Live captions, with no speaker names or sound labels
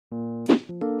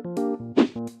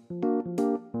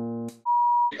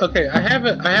Okay, I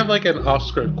have like an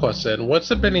off-script question.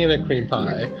 What's a banana cream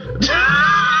pie?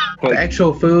 The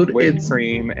actual food, whipped it's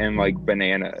cream and like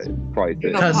banana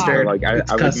slices. custard. Like It's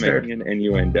I was custard. making an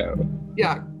innuendo.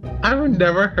 Yeah. I've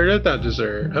never heard of that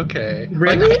dessert. Okay.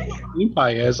 Really? Like, I know what cream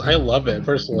pie is. I love it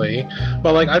personally.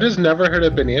 But like I just never heard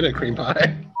of banana cream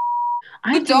pie.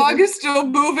 The dog is still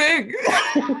moving.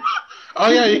 Oh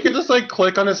yeah, you can just like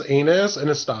click on his anus and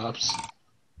it stops.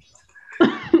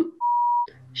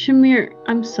 Shamir,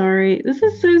 I'm sorry. This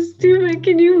is so stupid.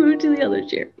 Can you move to the other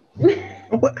chair?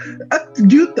 What?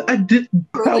 I did.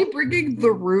 Really bringing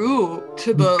the roux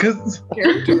to the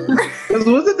character.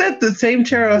 Wasn't that the same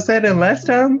chair I sat in last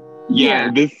time? Yeah,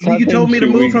 this You told me to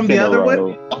move from the other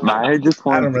one? I just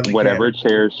want really whatever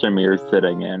chair Shamir's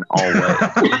sitting in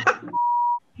always.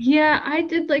 Yeah, I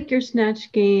did like your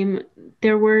snatch game.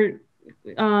 There were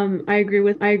I agree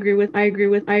with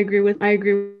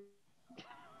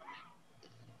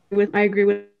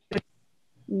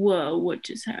Whoa, what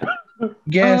just happened?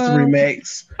 Gas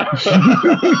remakes.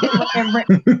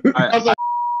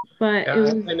 But Yeah, it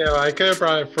was, I know I could have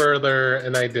brought it further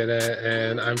and I didn't,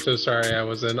 and I'm so sorry I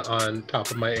wasn't on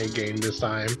top of my A game this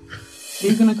time. Are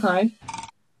you gonna cry?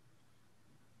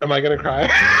 Am I gonna cry?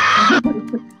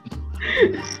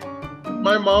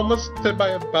 My mom was hit by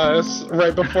a bus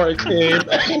right before I came.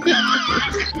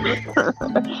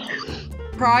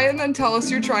 Cry and then tell us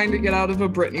you're trying to get out of a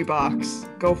Britney box.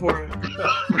 Go for it.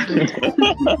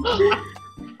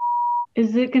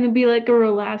 is it gonna be like a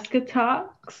Alaska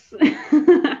Talks?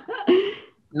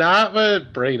 Not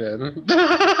with Brayden.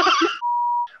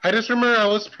 I just remember I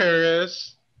was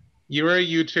Paris. You were a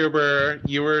YouTuber.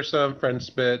 You were some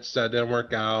French bits that didn't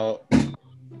work out.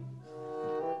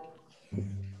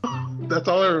 That's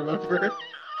all I remember.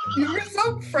 You were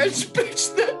some French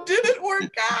bitch that didn't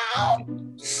work out.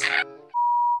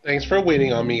 Thanks for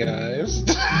waiting on me, guys.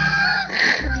 I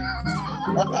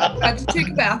have to take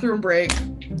a bathroom break.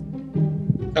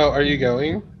 Oh, are you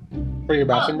going for your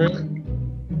bathroom break?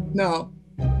 No.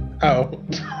 Oh.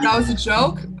 That was a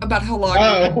joke about how long.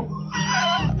 Oh.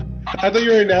 I thought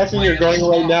you were announcing you're going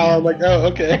right now. I'm like, oh,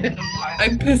 okay.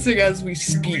 I'm pissing as we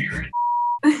speak.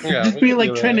 Yeah, Just be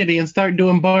like Trinity and start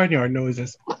doing barnyard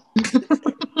noises.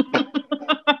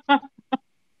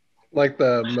 Like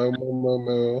the moo moo moo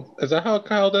moo. Is that how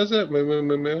Kyle does it? Moo moo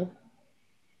moo moo.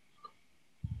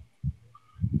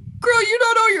 Girl, you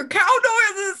don't know your cow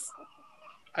noises.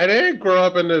 I didn't grow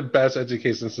up in the best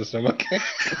education system, okay?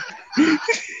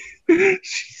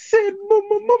 She said, moo,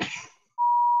 moo, moo.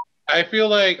 I feel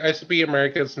like I should be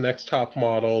America's Next Top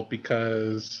Model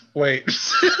because wait.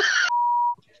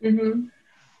 Mm-hmm.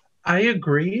 I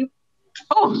agree.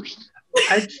 Oh,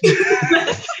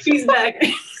 He's back.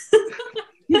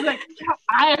 he's like,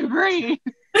 I agree.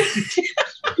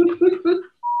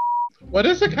 What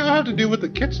does the cow have to do with the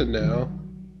kitchen now?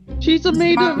 She's a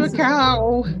maid of a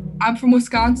cow. I'm from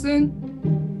Wisconsin.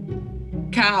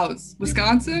 Cows.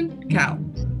 Wisconsin, cow.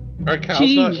 Are cows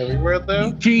Cheese. not everywhere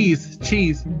though? Cheese.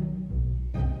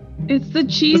 It's the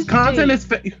cheese. Wisconsin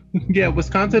state. is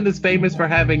Wisconsin is famous for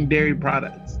having dairy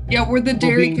products. Yeah, we're the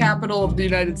dairy being- capital of the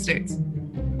United States.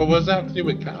 But what does that have to do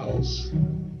with cows?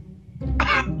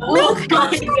 Milk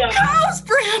comes from cows,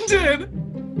 Brandon!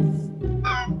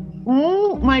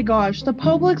 Oh my gosh, the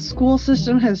public school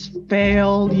system has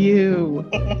failed you.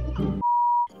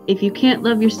 If you can't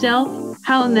love yourself,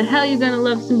 how in the hell are you gonna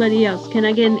love somebody else? Can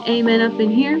I get an amen up in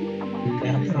here?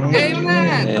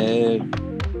 Amen!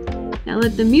 Now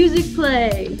let the music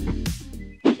play.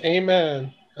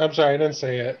 Amen. I'm sorry, I didn't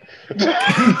say it.